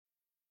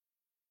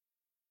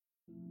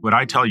What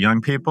I tell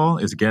young people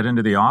is get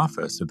into the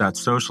office. That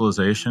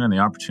socialization and the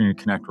opportunity to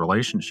connect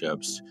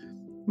relationships,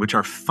 which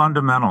are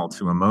fundamental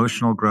to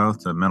emotional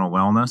growth, to mental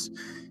wellness,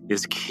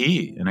 is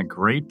key. And a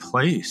great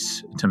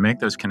place to make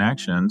those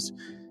connections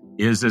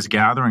is this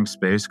gathering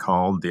space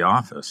called the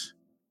office.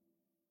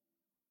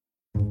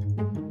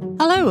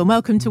 Hello and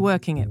welcome to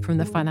Working It from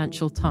the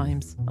Financial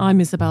Times. I'm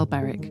Isabel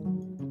Berwick.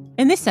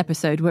 In this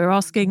episode, we're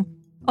asking,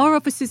 are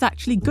offices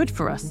actually good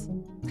for us?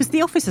 Because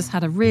the office has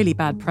had a really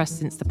bad press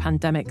since the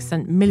pandemic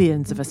sent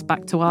millions of us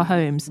back to our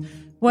homes,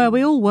 where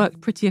we all work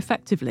pretty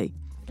effectively.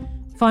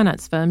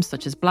 Finance firms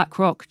such as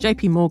BlackRock,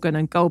 JP Morgan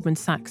and Goldman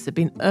Sachs have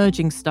been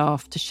urging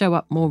staff to show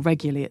up more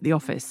regularly at the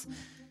office.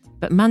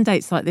 But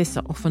mandates like this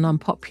are often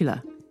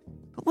unpopular.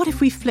 But what if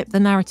we flip the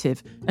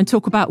narrative and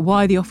talk about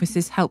why the office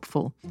is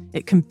helpful?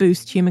 It can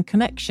boost human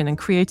connection and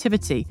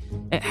creativity.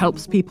 It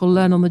helps people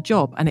learn on the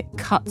job and it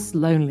cuts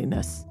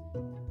loneliness.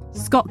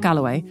 Scott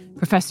Galloway,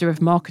 Professor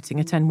of Marketing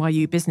at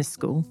NYU Business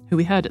School, who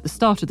we heard at the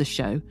start of the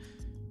show,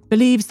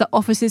 believes that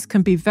offices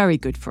can be very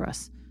good for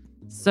us.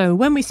 So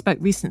when we spoke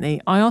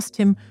recently, I asked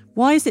him,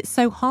 why is it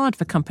so hard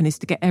for companies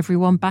to get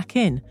everyone back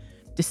in,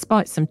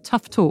 despite some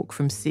tough talk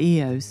from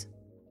CEOs?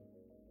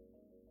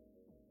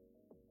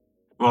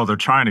 Well, they're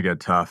trying to get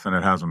tough and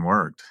it hasn't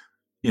worked.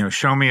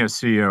 Show me a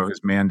CEO who's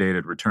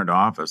mandated return to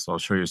office. I'll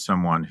show you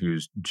someone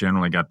who's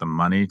generally got the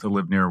money to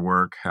live near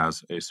work,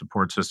 has a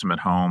support system at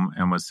home,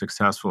 and was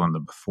successful in the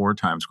before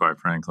times, quite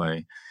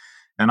frankly,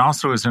 and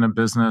also is in a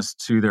business,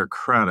 to their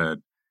credit,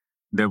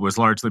 that was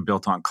largely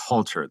built on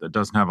culture, that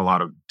doesn't have a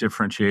lot of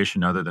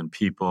differentiation other than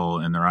people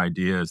and their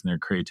ideas and their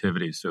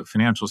creativity. So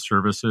financial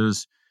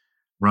services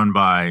run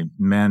by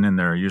men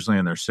usually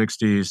in their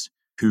 60s,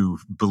 who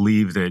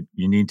believe that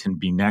you need to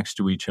be next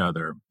to each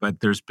other.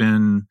 But there's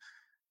been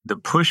the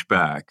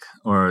pushback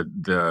or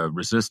the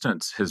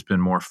resistance has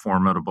been more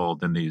formidable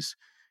than these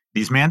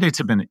mandates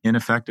have been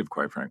ineffective,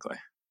 quite frankly.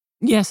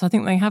 Yes, I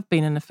think they have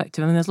been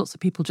ineffective. I mean, there's lots of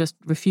people just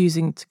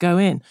refusing to go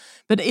in.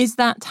 But is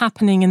that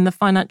happening in the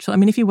financial... I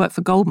mean, if you work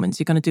for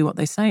Goldman's, you're going to do what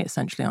they say,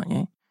 essentially, aren't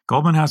you?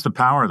 Goldman has the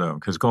power, though,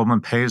 because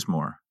Goldman pays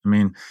more. I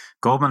mean,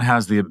 Goldman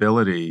has the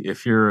ability,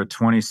 if you're a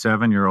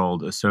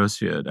 27-year-old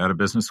associate at a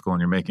business school and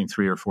you're making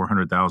 $300,000 or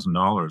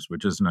 $400,000,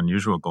 which isn't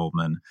unusual at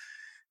Goldman,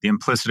 the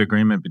implicit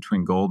agreement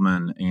between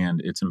Goldman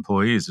and its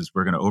employees is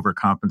we're going to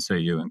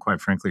overcompensate you. And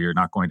quite frankly, you're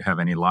not going to have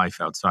any life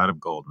outside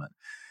of Goldman.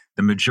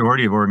 The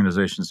majority of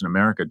organizations in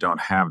America don't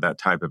have that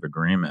type of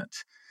agreement.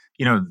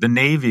 The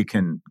Navy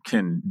can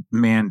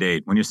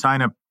mandate, when you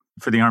sign up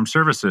for the armed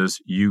services,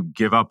 you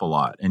give up a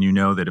lot. And you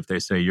know that if they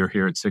say you're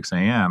here at 6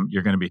 a.m.,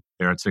 you're going to be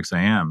there at 6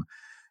 a.m.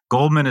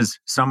 Goldman is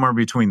somewhere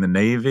between the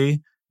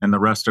Navy and the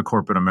rest of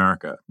corporate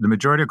America. The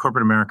majority of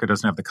corporate America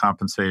doesn't have the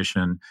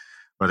compensation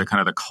or the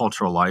kind of the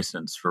cultural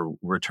license for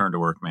return to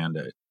work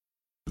mandate.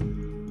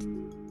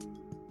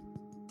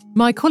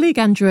 My colleague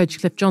Andrew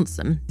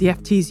Edgecliffe-Johnson, the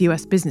FT's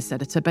US business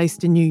editor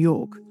based in New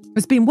York,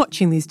 has been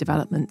watching these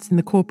developments in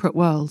the corporate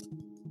world.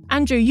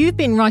 Andrew, you've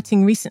been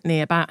writing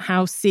recently about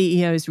how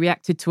CEOs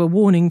reacted to a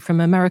warning from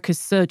America's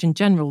Surgeon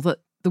General that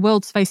the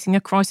world's facing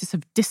a crisis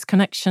of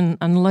disconnection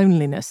and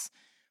loneliness.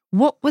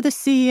 What were the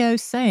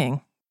CEOs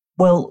saying?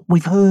 Well,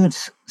 we've heard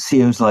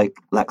CEOs like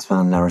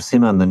Laxman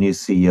Narasimhan, the new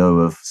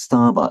CEO of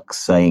Starbucks,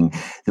 saying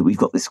that we've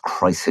got this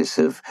crisis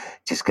of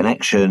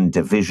disconnection,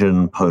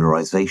 division,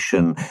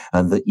 polarization,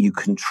 and that you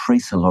can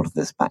trace a lot of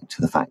this back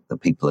to the fact that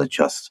people are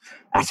just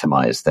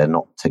atomized. They're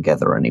not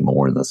together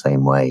anymore in the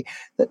same way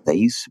that they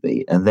used to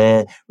be. And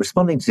they're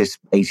responding to this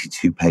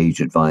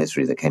 82-page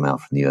advisory that came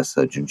out from the US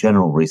Surgeon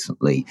General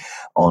recently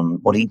on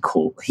what he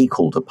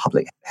called a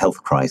public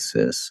health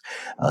crisis,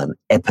 an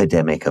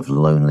epidemic of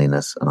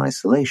loneliness and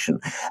isolation.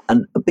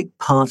 And a big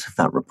part of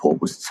that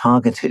report was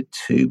targeted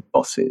to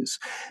bosses.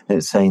 And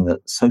it's saying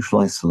that social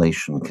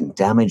isolation can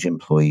damage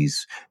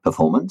employees'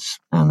 performance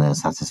and their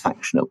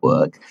satisfaction at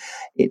work.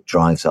 It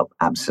drives up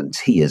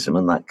absenteeism,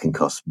 and that can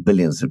cost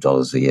billions of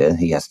dollars a year.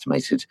 He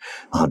estimated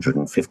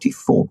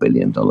 $154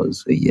 billion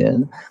a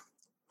year.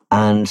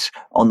 And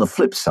on the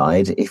flip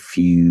side, if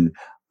you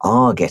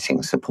are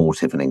getting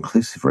supportive and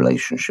inclusive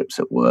relationships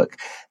at work,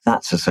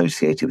 that's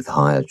associated with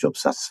higher job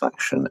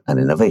satisfaction and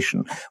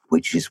innovation,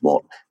 which is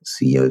what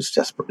CEOs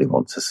desperately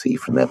want to see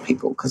from their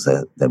people, because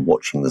they're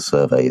watching the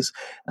surveys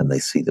and they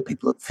see that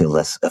people feel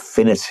less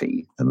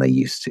affinity than they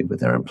used to with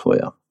their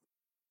employer.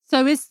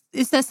 So is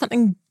there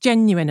something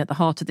genuine at the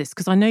heart of this?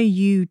 Because I know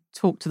you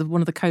talked to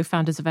one of the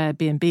co-founders of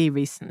Airbnb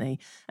recently,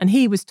 and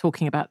he was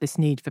talking about this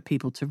need for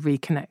people to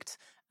reconnect.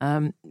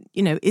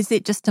 Is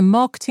it just a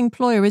marketing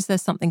ploy, or is there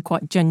something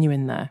quite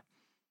genuine there?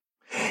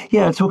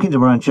 Yeah, talking to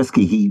Ryan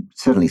Chesky, he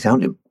certainly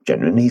sounded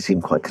genuine. He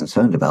seemed quite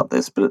concerned about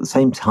this. But at the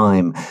same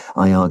time,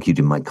 I argued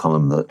in my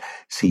column that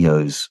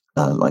CEOs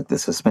like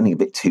this are spending a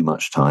bit too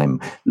much time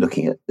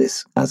looking at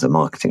this as a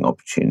marketing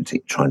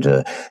opportunity, trying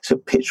to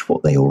sort of pitch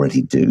what they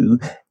already do,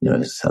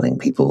 selling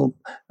people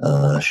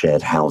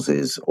shared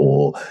houses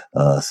or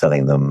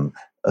selling them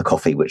a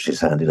coffee which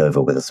is handed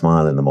over with a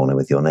smile in the morning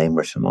with your name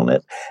written on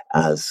it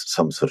as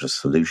some sort of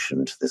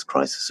solution to this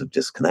crisis of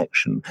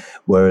disconnection.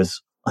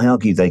 Whereas I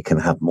argue they can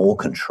have more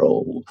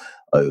control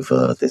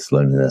over this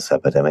loneliness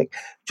epidemic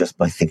just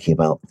by thinking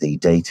about the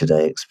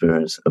day-to-day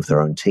experience of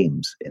their own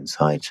teams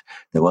inside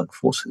their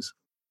workforces.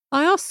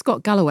 I asked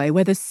Scott Galloway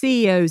whether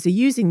CEOs are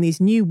using these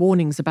new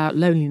warnings about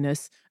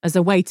loneliness as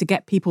a way to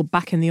get people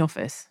back in the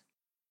office.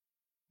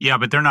 Yeah,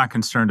 but they're not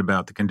concerned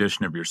about the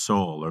condition of your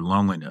soul or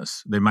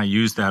loneliness. They might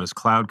use that as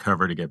cloud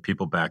cover to get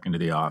people back into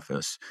the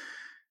office,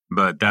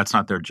 but that's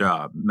not their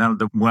job. Now,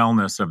 the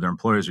wellness of their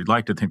employees, you'd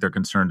like to think they're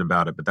concerned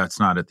about it, but that's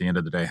not at the end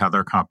of the day how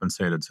they're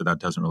compensated, so that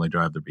doesn't really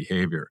drive their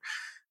behavior.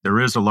 There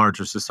is a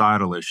larger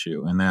societal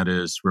issue, and that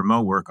is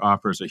remote work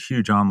offers a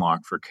huge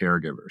unlock for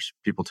caregivers,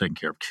 people taking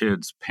care of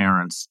kids,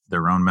 parents,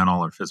 their own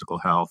mental or physical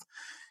health.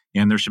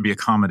 And there should be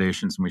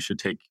accommodations, and we should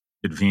take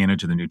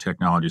advantage of the new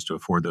technologies to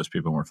afford those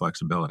people more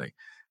flexibility.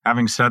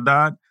 Having said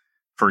that,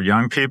 for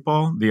young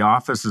people, the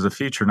office is a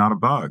feature, not a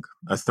bug.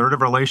 A third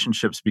of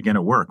relationships begin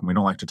at work, and we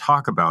don't like to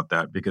talk about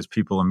that because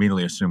people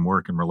immediately assume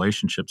work and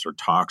relationships are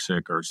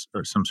toxic or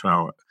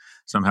somehow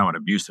an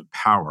abuse of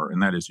power,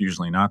 and that is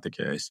usually not the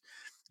case.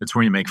 It's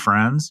where you make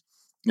friends.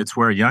 It's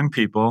where young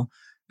people,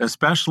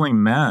 especially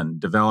men,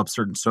 develop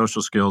certain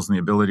social skills and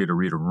the ability to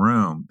read a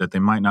room that they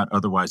might not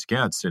otherwise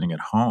get sitting at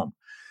home.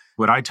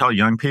 What I tell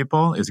young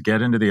people is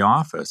get into the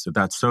office.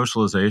 That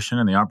socialization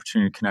and the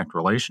opportunity to connect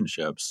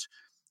relationships,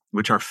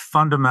 which are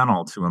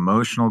fundamental to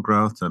emotional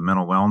growth, to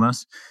mental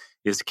wellness,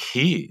 is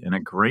key. And a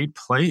great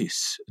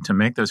place to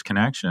make those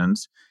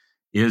connections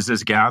is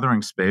this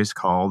gathering space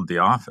called the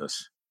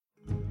office.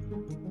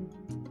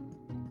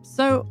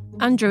 So,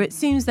 Andrew, it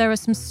seems there are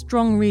some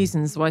strong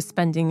reasons why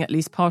spending at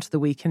least part of the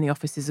week in the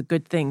office is a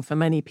good thing for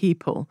many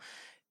people,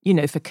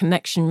 for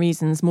connection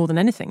reasons more than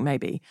anything,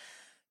 maybe.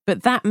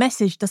 But that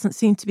message doesn't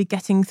seem to be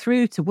getting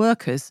through to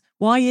workers.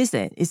 Why is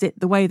it? Is it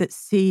the way that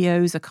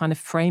CEOs are kind of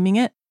framing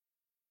it?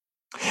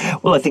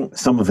 Well, I think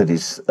some of it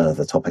is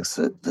the topics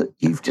that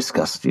you've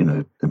discussed,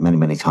 many,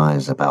 many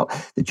times about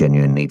the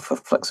genuine need for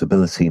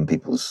flexibility in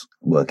people's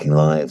working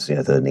lives,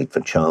 the need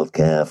for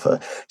childcare,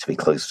 to be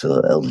close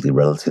to elderly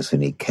relatives who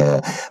need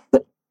care.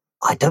 But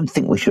I don't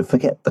think we should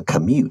forget the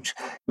commute.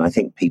 And I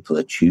think people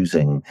are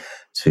choosing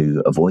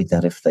to avoid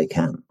that if they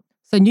can.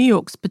 So New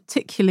York's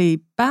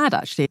particularly bad,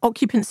 actually.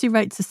 Occupancy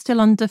rates are still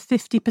under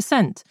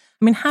 50%.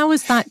 I mean, how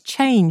has that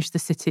changed the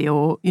city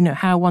or,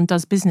 how one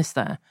does business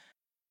there?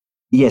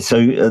 Yeah, so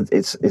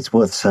it's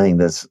worth saying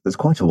there's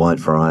quite a wide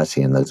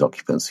variety in those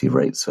occupancy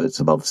rates. So it's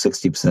above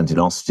 60% in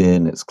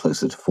Austin, it's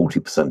closer to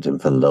 40% in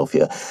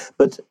Philadelphia.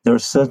 But there are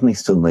certainly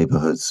still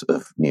neighborhoods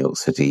of New York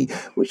City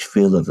which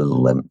feel a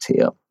little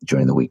emptier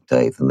during the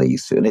weekday than they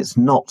used to. And it's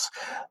not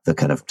the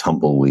kind of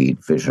tumbleweed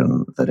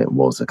vision that it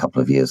was a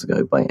couple of years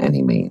ago by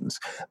any means.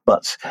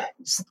 But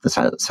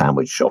the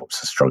sandwich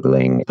shops are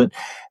struggling. But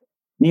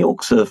New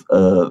York's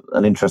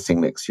an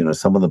interesting mix.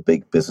 Some of the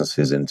big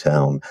businesses in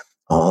town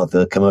are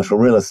the commercial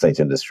real estate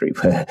industry,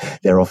 where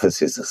their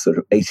offices are sort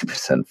of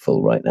 80%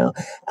 full right now.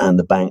 And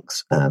the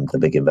banks and the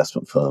big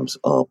investment firms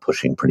are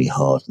pushing pretty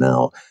hard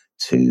now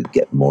to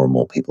get more and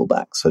more people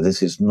back. So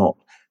this is not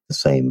the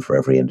same for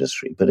every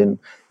industry. But in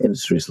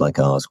industries like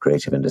ours,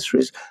 creative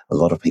industries, a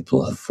lot of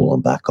people have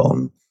fallen back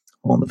on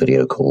the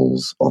video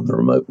calls, on the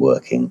remote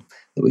working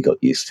that we got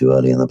used to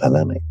early in the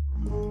pandemic.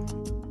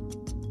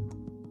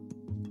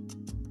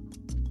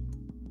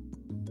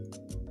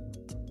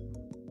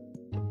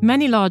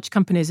 Many large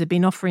companies have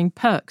been offering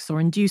perks or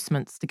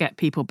inducements to get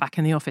people back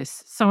in the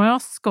office. So I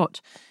asked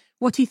Scott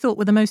what he thought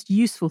were the most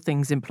useful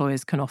things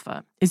employers can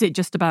offer. Is it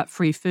just about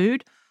free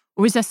food?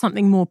 Or is there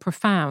something more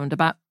profound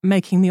about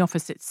making the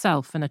office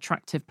itself an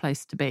attractive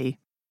place to be?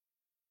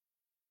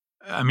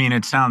 I mean,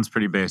 it sounds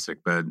pretty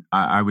basic, but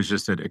I was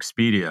just at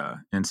Expedia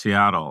in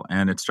Seattle,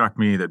 and it struck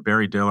me that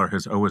Barry Diller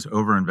has always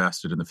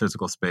overinvested in the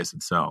physical space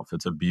itself.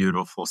 It's a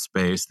beautiful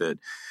space that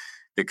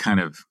kind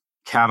of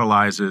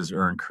catalyzes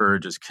or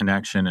encourages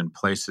connection and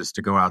places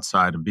to go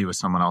outside and be with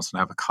someone else and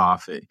have a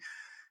coffee.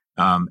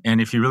 And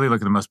if you really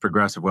look at the most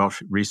progressive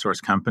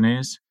well-resourced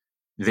companies,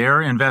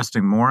 they're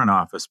investing more in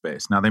office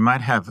space. Now, they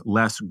might have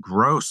less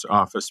gross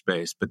office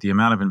space, but the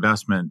amount of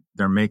investment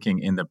they're making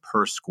in the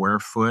per square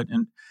foot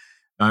and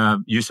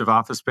use of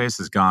office space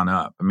has gone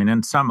up. I mean,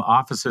 and some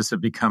offices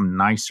have become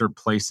nicer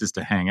places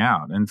to hang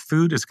out. And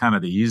food is kind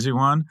of the easy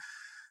one.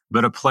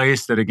 But a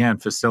place that, again,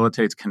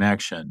 facilitates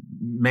connection,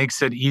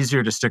 makes it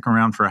easier to stick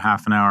around for a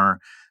half an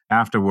hour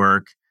after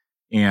work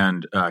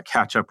and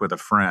catch up with a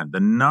friend. The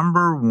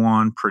number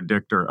one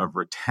predictor of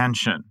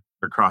retention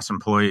across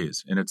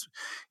employees, and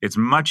it's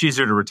much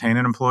easier to retain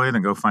an employee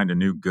than go find a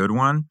new good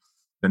one.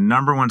 The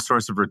number one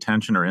source of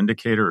retention or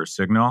indicator or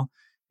signal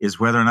is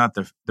whether or not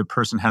the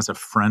person has a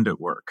friend at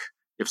work.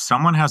 If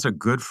someone has a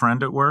good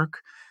friend at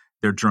work,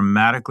 they're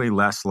dramatically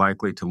less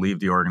likely to leave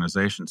the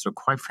organization. So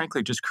quite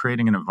frankly, just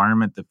creating an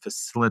environment that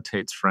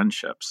facilitates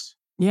friendships.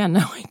 Yeah,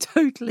 no, I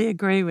totally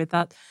agree with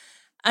that.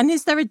 And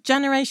is there a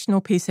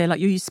generational piece here?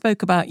 Like you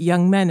spoke about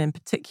young men in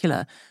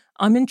particular.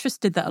 I'm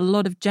interested that a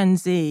lot of Gen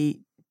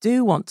Z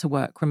do want to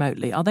work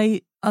remotely. Are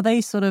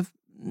they sort of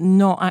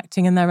not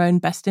acting in their own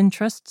best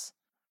interests?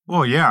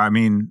 Well, yeah. I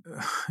mean,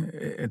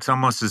 it's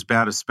almost as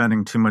bad as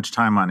spending too much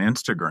time on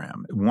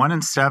Instagram. 1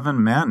 in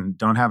 7 men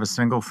don't have a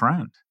single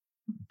friend.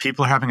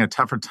 People are having a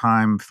tougher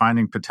time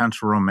finding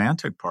potential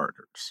romantic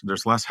partners.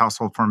 There's less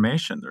household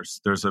formation.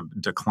 There's a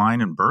decline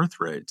in birth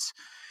rates.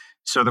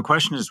 So the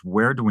question is,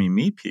 where do we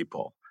meet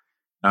people?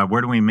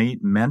 Where do we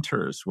meet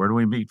mentors? Where do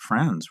we meet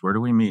friends? Where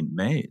do we meet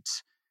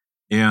mates?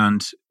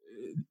 And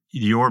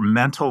your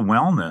mental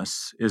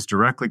wellness is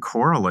directly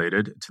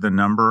correlated to the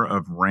number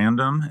of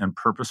random and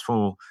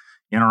purposeful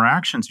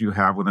interactions you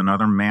have with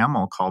another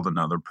mammal called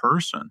another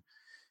person.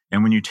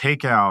 And when you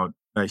take out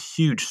a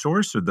huge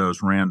source of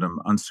those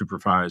random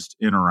unsupervised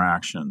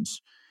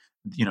interactions,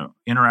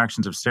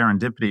 interactions of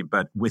serendipity,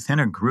 but within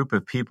a group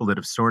of people that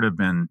have sort of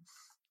been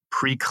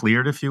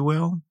pre-cleared, if you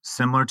will,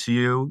 similar to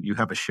you, you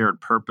have a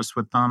shared purpose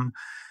with them,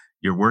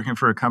 you're working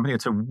for a company,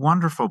 it's a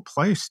wonderful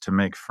place to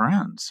make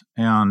friends.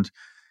 And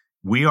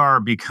we are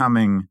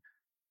becoming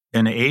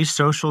an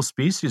asocial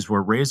species.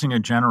 We're raising a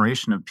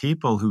generation of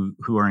people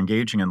who are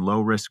engaging in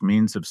low-risk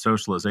means of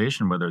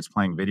socialization, whether it's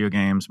playing video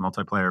games,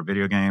 multiplayer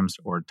video games,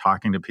 or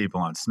talking to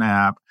people on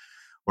Snap,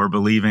 or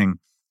believing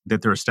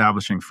that they're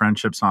establishing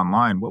friendships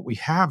online. What we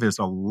have is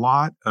a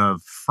lot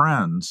of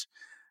friends,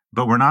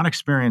 but we're not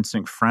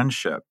experiencing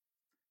friendship.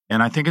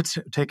 And I think it's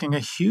taking a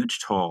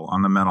huge toll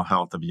on the mental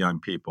health of young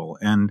people.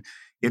 And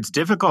it's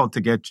difficult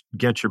to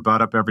get your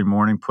butt up every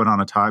morning, put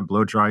on a tie,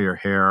 blow dry your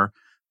hair,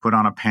 put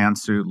on a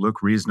pantsuit,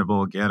 look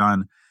reasonable, get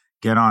on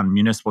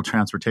municipal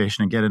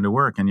transportation and get into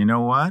work. And you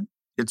know what?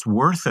 It's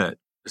worth it,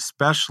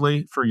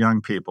 especially for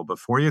young people.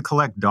 Before you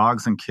collect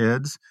dogs and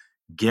kids,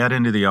 get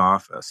into the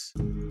office.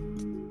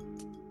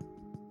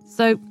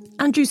 So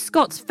Andrew,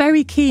 Scott's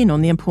very keen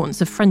on the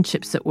importance of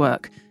friendships at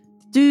work.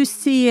 Do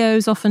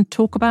CEOs often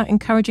talk about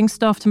encouraging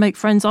staff to make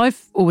friends?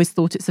 I've always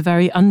thought it's a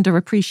very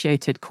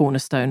underappreciated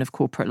cornerstone of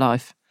corporate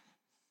life.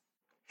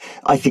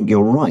 I think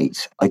you're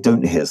right. I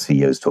don't hear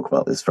CEOs talk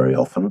about this very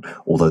often,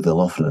 although they'll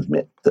often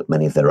admit that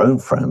many of their own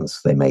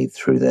friends they made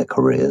through their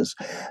careers.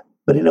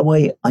 But in a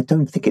way, I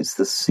don't think it's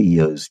the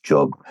CEO's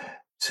job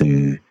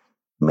to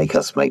make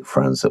us make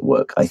friends at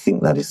work. I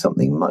think that is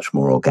something much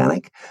more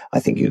organic. I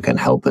think you can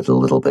help it a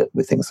little bit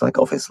with things like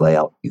office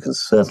layout. You can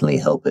certainly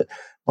help it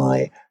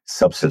by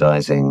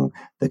subsidizing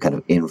the kind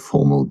of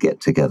informal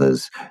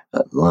get-togethers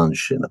at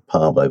lunch, in a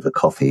pub, over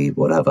coffee,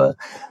 whatever,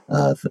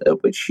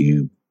 at which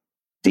you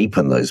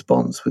deepen those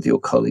bonds with your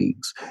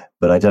colleagues.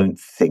 But I don't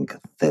think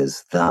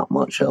there's that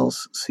much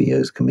else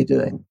CEOs can be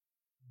doing.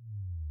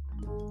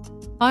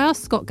 I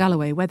asked Scott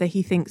Galloway whether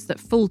he thinks that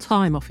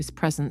full-time office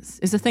presence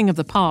is a thing of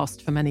the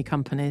past for many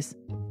companies.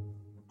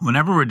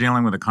 Whenever we're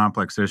dealing with a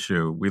complex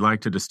issue, we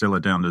like to distill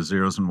it down to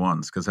zeros and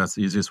ones because that's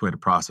the easiest way to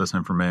process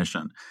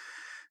information.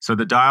 So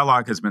the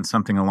dialogue has been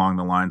something along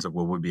the lines of,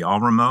 will we be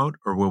all remote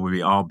or will we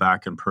be all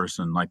back in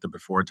person like the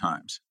before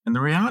times? And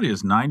the reality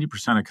is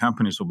 90% of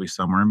companies will be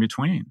somewhere in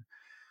between,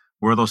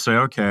 where they'll say,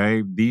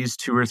 okay, these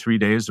 2 or 3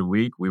 days a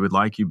week, we would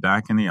like you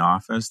back in the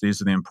office.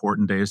 These are the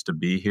important days to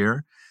be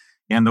here.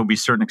 And there'll be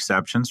certain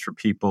exceptions for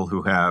people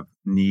who have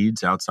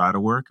needs outside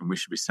of work, and we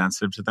should be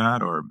sensitive to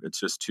that, or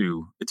it's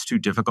too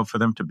difficult for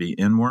them to be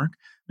in work,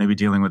 maybe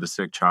dealing with a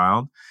sick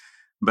child.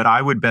 But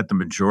I would bet the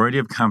majority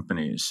of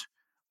companies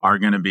are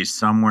going to be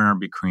somewhere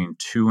between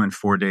 2 and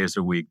 4 days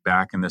a week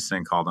back in this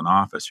thing called an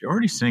office. You're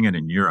already seeing it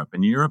in Europe.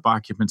 In Europe,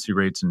 occupancy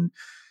rates in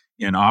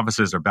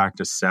offices are back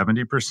to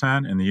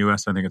 70%. In the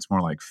US, I think it's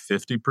more like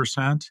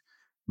 50%.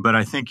 But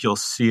I think you'll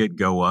see it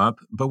go up.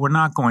 But we're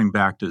not going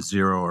back to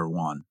 0 or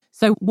 1.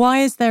 So why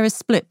is there a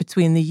split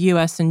between the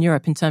US and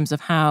Europe in terms of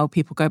how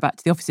people go back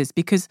to the offices?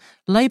 Because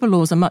labour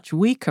laws are much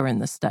weaker in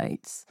the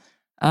States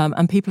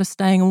and people are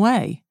staying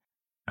away.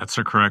 That's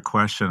a correct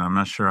question. I'm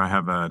not sure I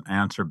have an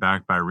answer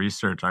backed by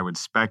research. I would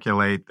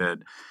speculate that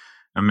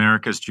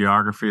America's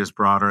geography is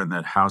broader and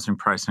that housing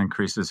price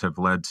increases have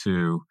led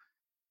to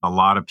a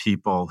lot of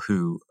people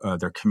who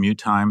their commute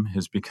time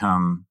has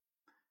become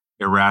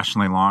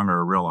irrationally long or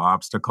a real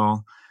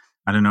obstacle.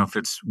 I don't know if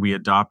we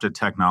adopted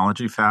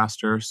technology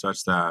faster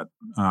such that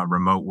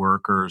remote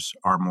workers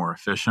are more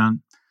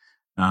efficient.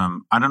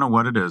 I don't know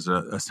what it is,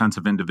 a sense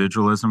of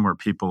individualism where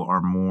people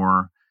are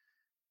more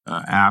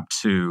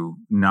apt to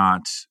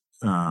not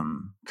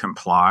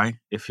comply,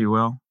 if you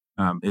will.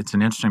 It's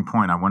an interesting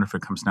point. I wonder if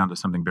it comes down to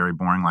something very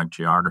boring like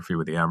geography,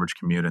 where the average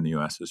commute in the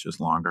U.S. is just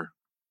longer.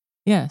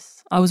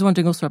 Yes. I was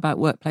wondering also about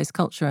workplace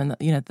culture and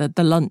that,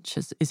 the lunch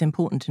is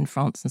important in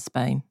France and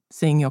Spain,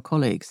 seeing your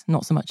colleagues,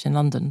 not so much in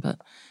London, but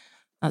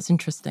that's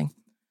interesting.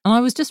 And I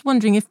was just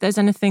wondering if there's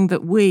anything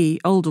that we,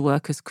 older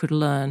workers, could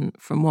learn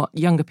from what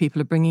younger people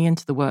are bringing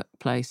into the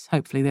workplace.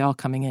 Hopefully they are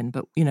coming in,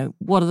 but,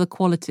 what are the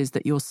qualities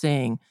that you're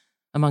seeing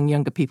among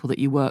younger people that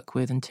you work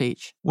with and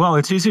teach? Well,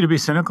 it's easy to be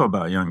cynical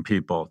about young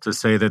people, to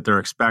say that they're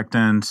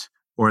expectant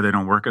or they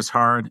don't work as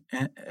hard.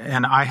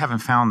 And I haven't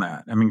found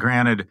that. I mean,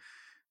 granted,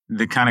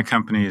 the kind of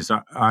companies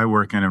I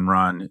work in and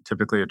run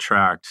typically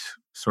attract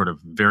sort of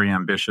very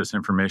ambitious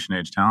information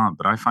age talent.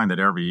 But I find that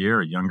every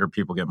year, younger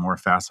people get more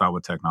facile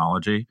with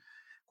technology.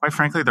 Quite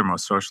frankly, they're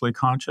most socially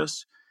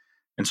conscious.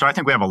 And so I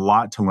think we have a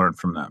lot to learn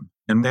from them.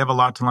 And they have a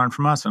lot to learn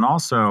from us. And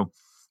also,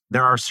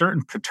 there are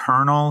certain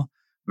paternal,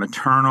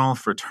 maternal,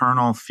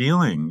 fraternal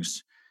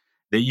feelings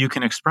that you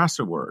can express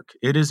at work.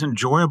 It is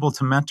enjoyable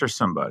to mentor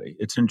somebody.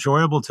 It's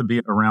enjoyable to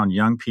be around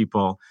young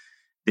people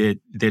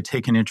that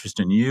take an interest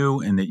in you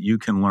and that you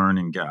can learn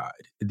and guide.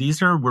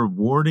 These are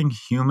rewarding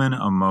human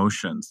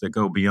emotions that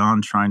go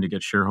beyond trying to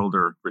get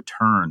shareholder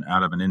return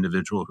out of an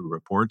individual who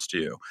reports to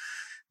you.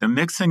 The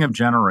mixing of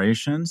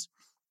generations,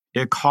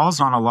 it calls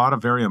on a lot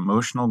of very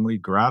emotionally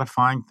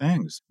gratifying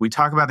things. We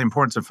talk about the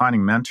importance of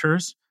finding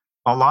mentors.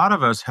 A lot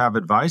of us have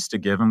advice to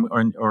give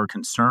or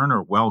concern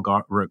or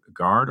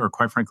regard or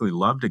quite frankly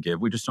love to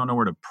give. We just don't know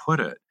where to put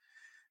it.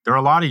 There are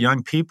a lot of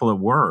young people at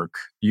work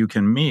you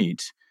can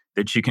meet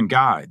that you can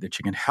guide, that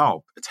you can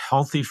help. It's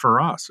healthy for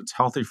us. It's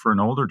healthy for an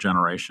older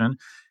generation.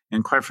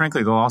 And quite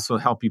frankly, they'll also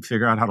help you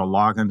figure out how to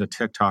log into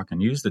TikTok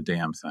and use the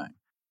damn thing.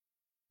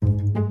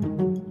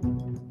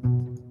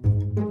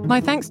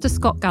 My thanks to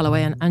Scott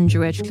Galloway and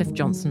Andrew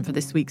Edgecliffe-Johnson for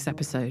this week's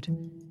episode.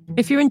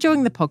 If you're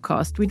enjoying the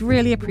podcast, we'd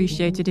really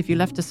appreciate it if you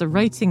left us a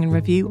rating and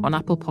review on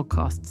Apple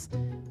Podcasts.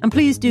 And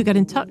please do get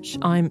in touch.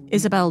 I'm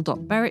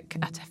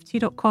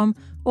isabel.berwick@ft.com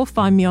or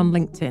find me on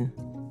LinkedIn.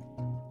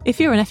 If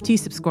you're an FT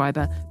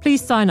subscriber,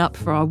 please sign up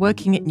for our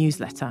Working It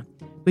newsletter.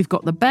 We've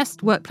got the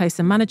best workplace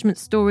and management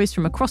stories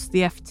from across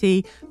the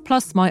FT,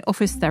 plus my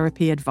office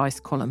therapy advice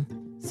column.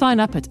 Sign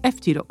up at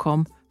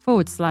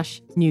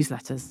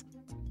ft.com/newsletters.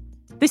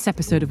 This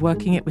episode of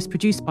Working It was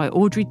produced by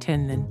Audrey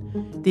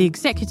Tinlin. The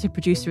executive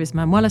producer is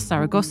Manuela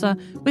Saragossa,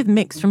 with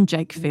mix from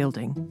Jake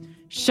Fielding.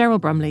 Cheryl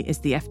Brumley is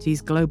the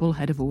FT's global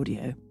head of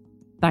audio.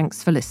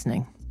 Thanks for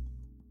listening.